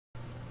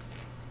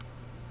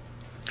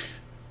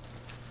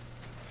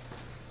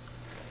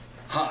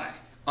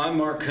I'm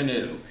Mark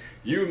Canoe.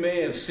 You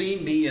may have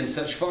seen me in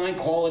such fine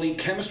quality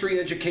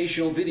chemistry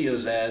educational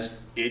videos as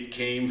 "It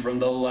Came from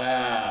the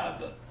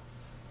Lab"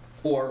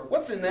 or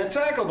 "What's in that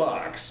tackle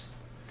box?"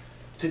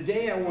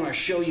 Today I want to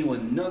show you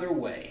another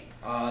way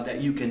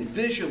that you can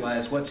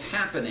visualize what's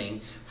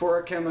happening for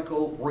a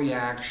chemical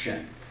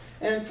reaction.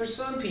 And for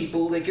some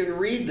people, they can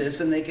read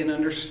this and they can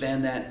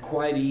understand that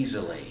quite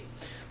easily.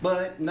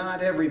 But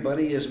not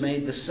everybody is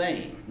made the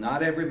same.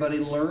 Not everybody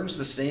learns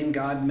the same.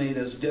 God made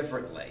us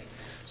differently.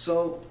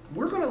 So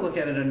we're going to look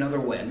at it another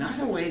way,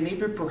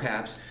 maybe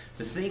perhaps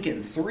to think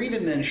in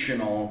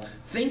three-dimensional,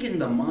 think in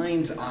the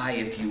mind's eye,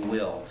 if you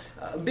will,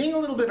 being a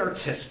little bit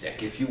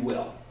artistic, if you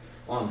will,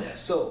 on this.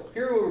 So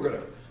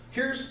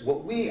here's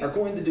what we are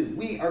going to do.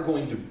 We are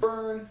going to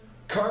burn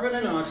carbon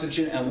and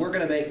oxygen, and we're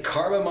going to make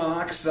carbon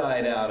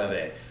monoxide out of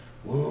it.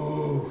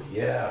 Ooh,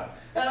 yeah.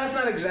 Now, that's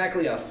not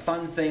exactly a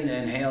fun thing to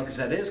inhale because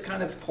that is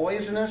kind of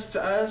poisonous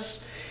to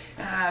us.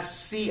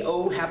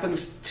 CO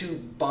happens to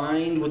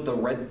bind with the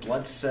red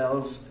blood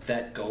cells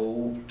that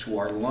go to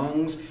our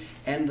lungs,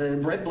 and the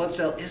red blood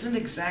cell isn't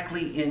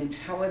exactly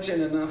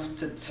intelligent enough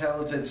to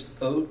tell if it's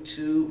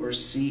O2 or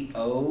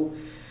CO.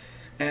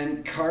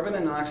 And carbon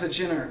and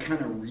oxygen are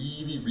kind of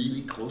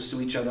really close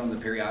to each other on the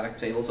periodic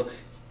table. So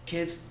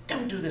kids,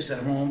 don't do this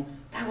at home.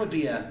 That would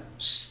be a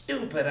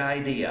stupid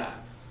idea.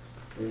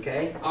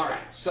 Okay? All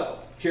right, so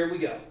here we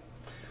go.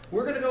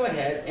 We're going to go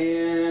ahead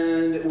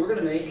and we're going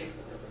to make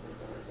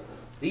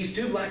these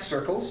two black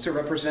circles to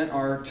represent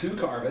our two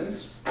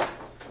carbons.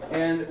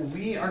 And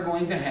we are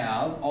going to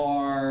have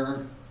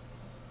our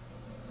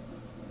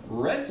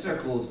red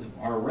circles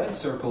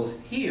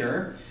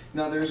here.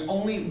 Now there's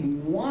only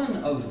one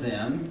of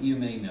them, you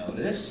may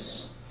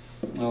notice,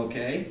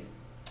 okay?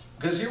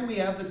 Because here we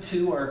have the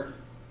two, our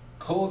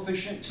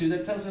coefficient 2,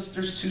 that tells us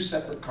there's two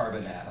separate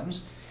carbon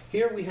atoms.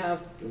 Here we have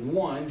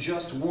one,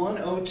 just one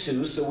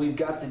O2, so we've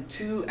got the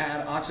two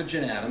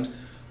oxygen atoms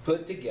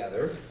put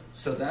together.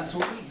 So that's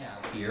what we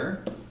have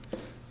here.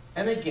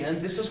 And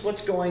again, this is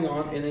what's going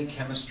on in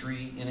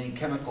a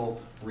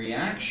chemical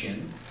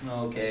reaction,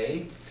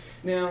 okay?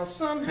 Now,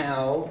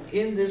 somehow,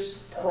 in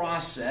this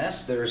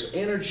process, there's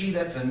energy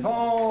that's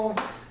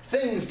involved,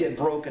 things get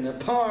broken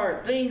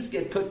apart, things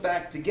get put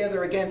back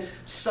together again.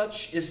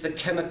 Such is the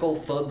chemical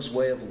thug's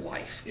way of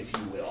life, if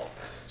you will.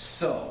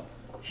 So,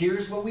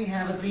 here's what we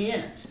have at the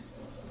end.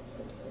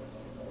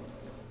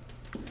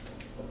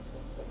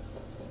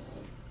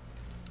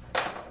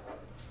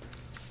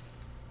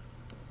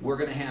 We're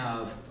going to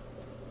have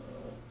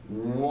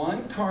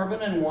one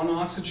carbon and one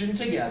oxygen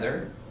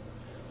together.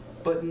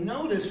 But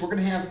notice we're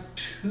going to have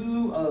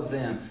two of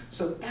them.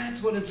 So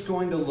that's what it's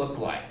going to look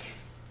like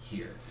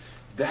here.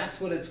 That's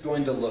what it's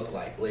going to look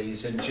like,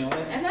 ladies and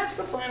gentlemen. And that's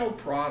the final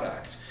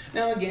product.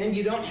 Now again,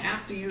 you don't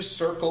have to use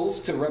circles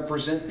to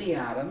represent the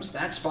atoms.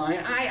 That's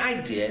fine.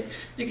 I did.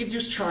 You could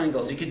use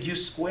triangles. You could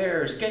use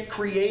squares. Get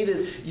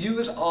creative.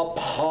 Use a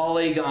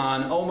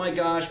polygon. Oh my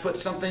gosh, put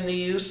something to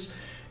use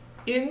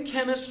in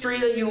chemistry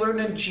that you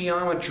learned in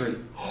geometry.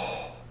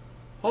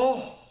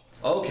 Oh,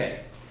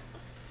 okay.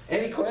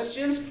 Any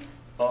questions?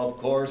 Of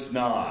course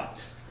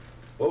not.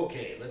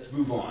 Okay, let's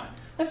move on.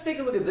 Let's take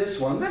a look at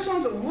this one. This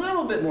one's a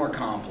little bit more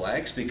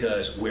complex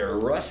because we're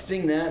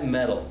rusting that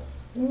metal.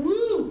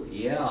 Woo!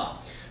 Yeah.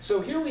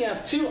 So here we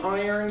have two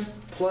irons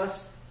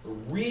plus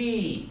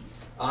three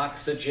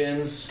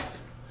oxygens.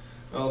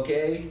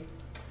 Okay?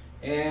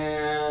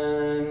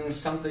 And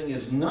something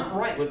is not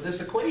right with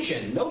this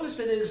equation. Notice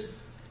it is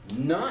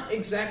not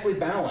exactly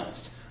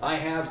balanced. I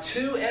have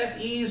two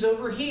Fe's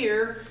over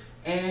here,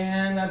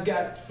 and I've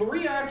got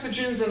three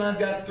oxygens, and I've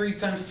got 3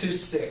 times 2,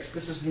 6.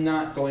 This is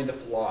not going to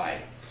fly.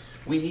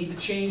 We need to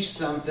change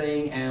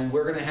something, and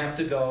we're going to have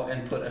to go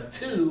and put a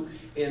 2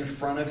 in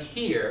front of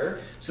here.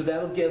 So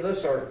that'll give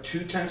us our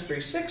 2 times 3,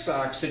 6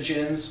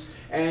 oxygens,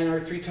 and our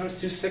 3 times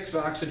 2, 6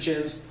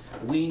 oxygens.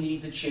 We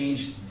need to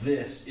change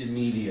this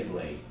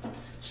immediately.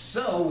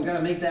 So we're going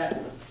to make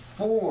that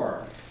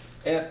 4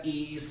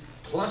 Fe's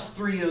plus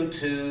 3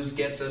 O2s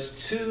gets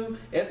us 2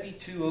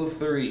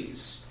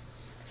 Fe2O3s.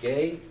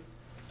 Okay?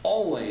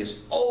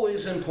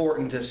 Always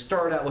important to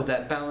start out with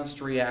that balanced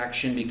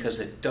reaction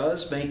because it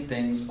does make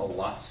things a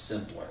lot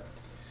simpler.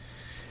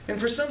 And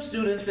for some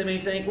students, they may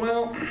think,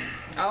 well,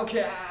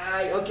 okay,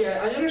 I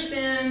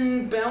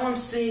understand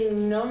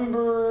balancing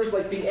numbers,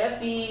 like the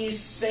Fe's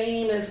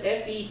same as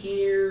Fe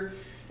here,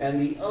 and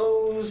the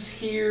O's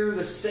here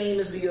the same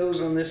as the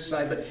O's on this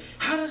side, but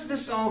how does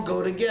this all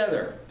go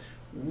together?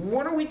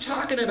 What are we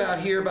talking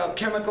about here about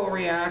chemical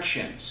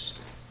reactions?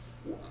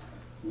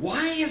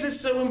 Why is it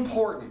so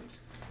important?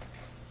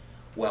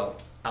 Well,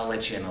 I'll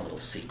let you in a little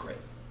secret.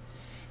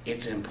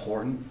 It's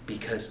important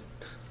because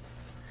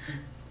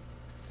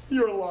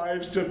your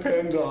lives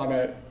depend on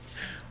it.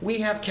 We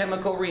have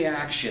chemical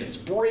reactions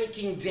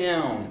breaking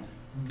down,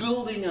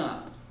 building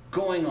up,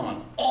 going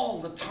on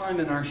all the time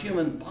in our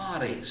human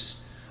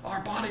bodies.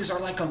 Our bodies are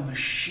like a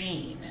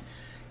machine,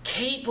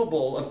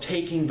 capable of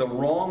taking the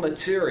raw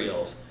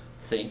materials,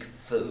 think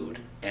food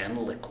and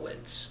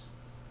liquids,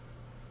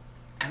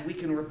 and we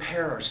can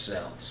repair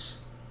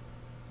ourselves.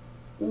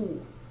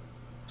 Ooh,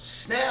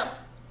 snap!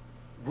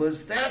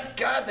 Was that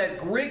God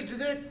that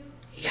rigged it?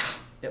 Yeah,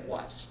 it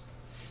was.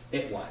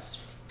 It was.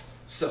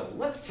 So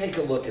let's take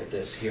a look at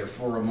this here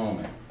for a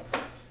moment.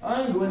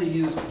 I'm going to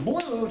use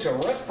blue to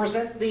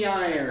represent the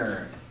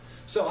iron.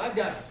 So I've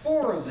got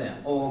 4 of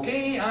them.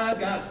 Okay, I've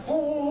got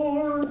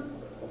 4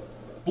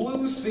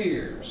 blue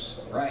spheres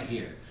right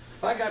here.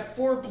 I got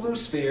 4 blue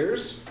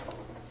spheres.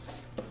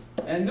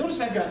 And notice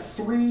I've got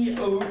 3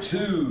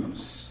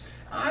 O2s.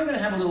 I'm going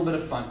to have a little bit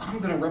of fun. I'm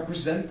going to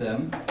represent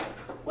them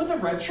with a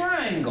red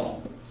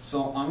triangle.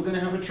 So I'm going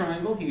to have a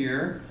triangle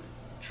here,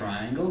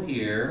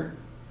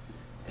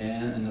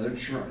 and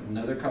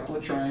another couple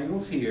of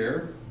triangles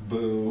here.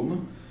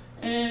 Boom.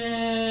 And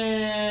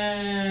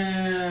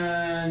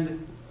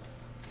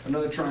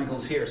another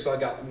triangle's here. So I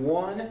got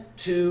 1,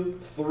 2,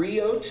 3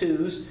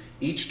 O2s.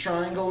 Each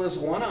triangle is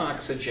 1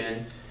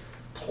 oxygen,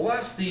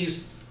 plus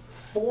these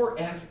 4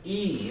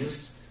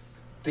 Fe's.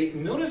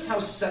 Notice how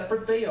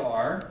separate they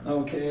are,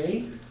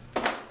 okay?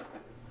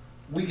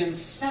 We can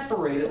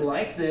separate it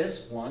like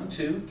this, 1,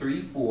 2,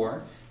 3,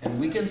 4, and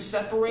we can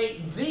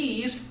separate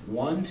these,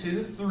 1,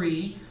 2,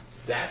 3.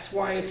 That's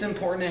why it's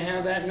important to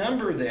have that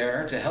number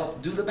there to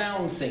help do the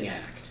balancing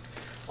act.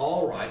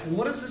 All right,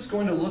 what is this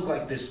going to look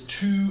like, this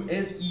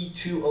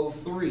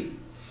 2Fe2O3?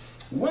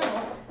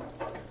 Well,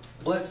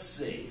 let's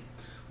see.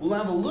 We'll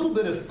have a little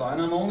bit of fun.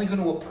 I'm only going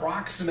to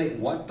approximate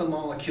what the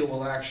molecule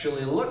will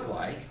actually look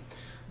like.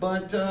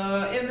 But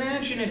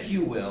imagine, if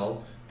you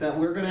will, that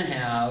we're going to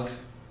have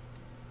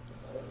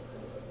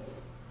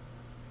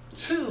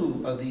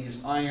 2 of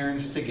these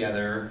irons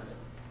together,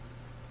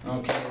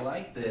 okay,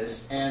 like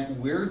this, and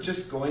we're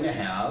just going to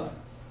have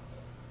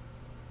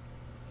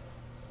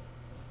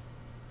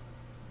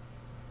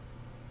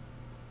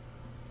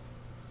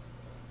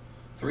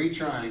three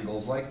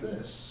triangles like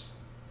this.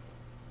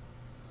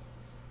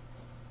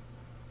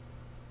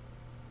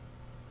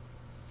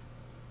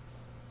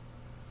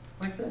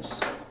 Like this.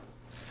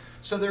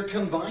 So they're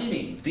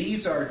combining.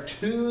 These are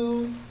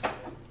two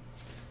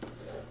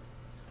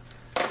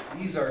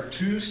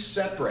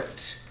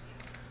separate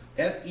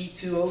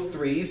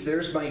Fe2O3s.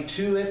 There's my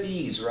 2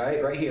 Fe's,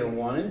 right here,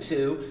 1 and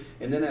 2,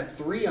 and then at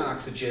 3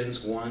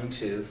 oxygens, 1,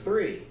 2,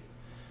 3.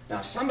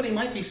 Now somebody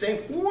might be saying,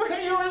 whoa,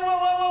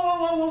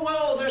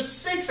 there's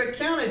 6, I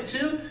counted.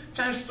 2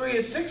 times 3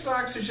 is 6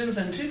 oxygens,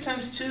 and 2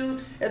 times 2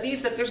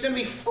 Fe's, that there's going to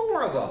be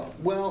 4 of them.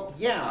 Well,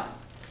 yeah,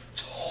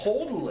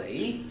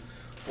 totally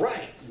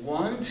right.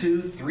 1,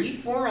 2, 3,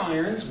 4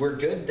 irons, we're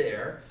good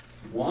there.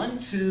 1,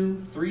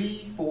 2,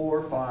 3,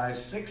 4, 5,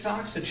 6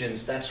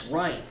 oxygens, that's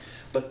right.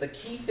 But the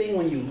key thing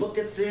when you look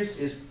at this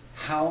is,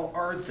 how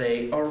are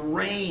they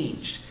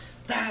arranged?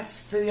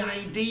 That's the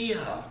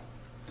idea.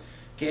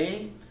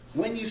 Okay?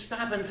 When you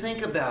stop and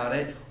think about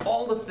it,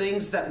 all the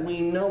things that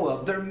we know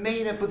of, they're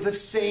made up of the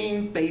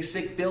same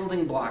basic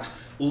building blocks.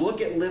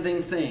 Look at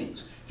living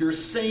things. Your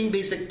same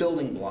basic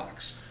building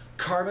blocks.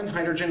 Carbon,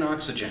 hydrogen,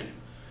 oxygen.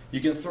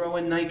 You can throw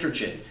in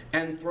nitrogen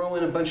and throw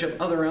in a bunch of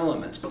other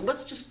elements. But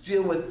let's just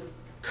deal with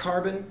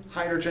carbon,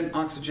 hydrogen,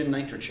 oxygen,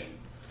 nitrogen.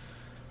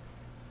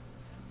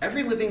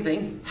 Every living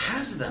thing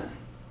has them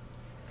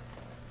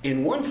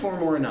in one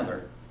form or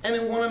another, and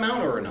in one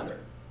amount or another.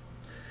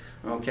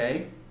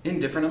 Okay? In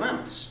different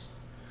amounts.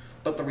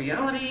 But the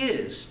reality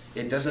is,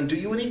 it doesn't do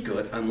you any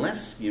good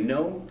unless you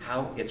know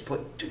how it's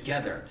put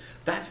together.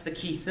 That's the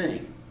key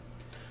thing.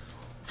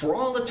 For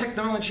all the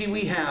technology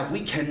we have,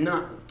 we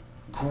cannot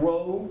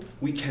grow,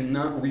 we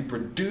cannot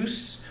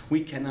reproduce,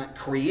 we cannot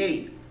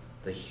create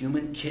the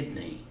human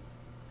kidney.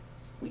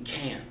 We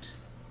can't.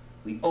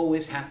 We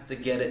always have to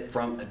get it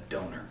from a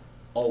donor.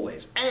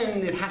 Always.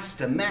 And it has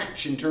to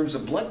match in terms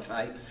of blood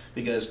type,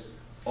 because,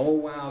 oh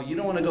wow, you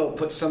don't want to go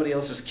put somebody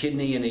else's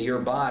kidney into your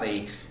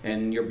body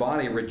and your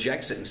body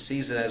rejects it and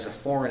sees it as a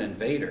foreign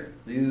invader.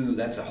 Ooh,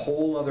 that's a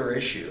whole other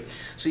issue.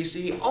 So you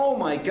see, oh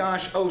my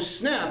gosh, oh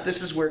snap,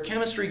 this is where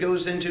chemistry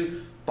goes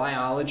into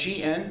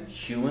biology and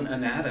human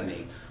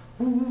anatomy.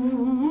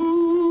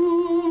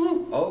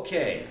 Ooh.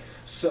 Okay,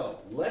 so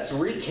let's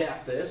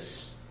recap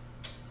this.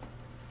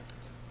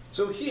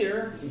 So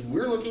here,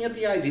 we're looking at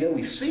the idea,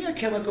 we see a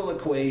chemical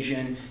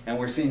equation, and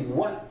we're seeing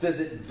what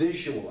does it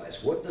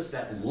visualize, what does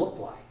that look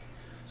like.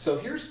 So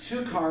here's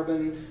 2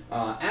 carbon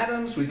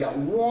atoms, we've got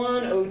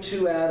 1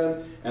 O2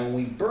 atom, and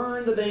we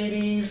burn the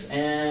babies,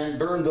 and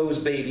burn those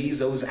babies,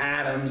 those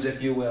atoms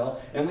if you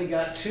will, and we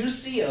got 2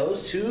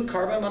 COs, 2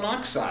 carbon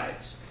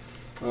monoxides.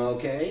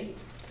 Okay,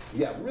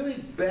 yeah, really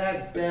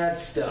bad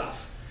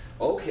stuff.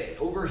 Okay,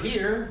 over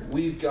here,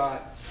 we've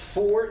got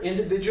 4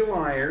 individual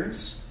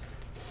irons,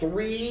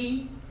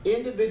 3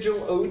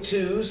 individual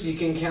O2s, you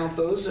can count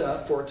those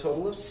up for a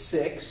total of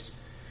 6.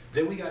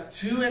 Then we got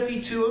 2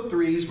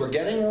 Fe2O3s, we're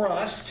getting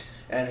rust,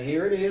 and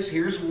here it is,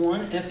 here's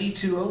 1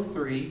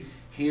 Fe2O3,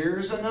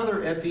 here's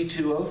another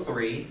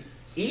Fe2O3,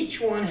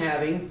 each one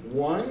having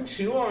 1,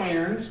 2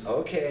 irons,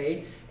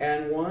 okay,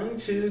 and 1,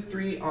 2,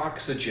 3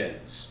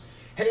 oxygens.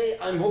 Hey,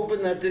 I'm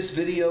hoping that this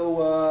video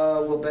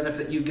will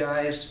benefit you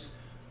guys.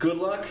 Good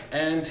luck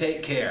and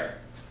take care.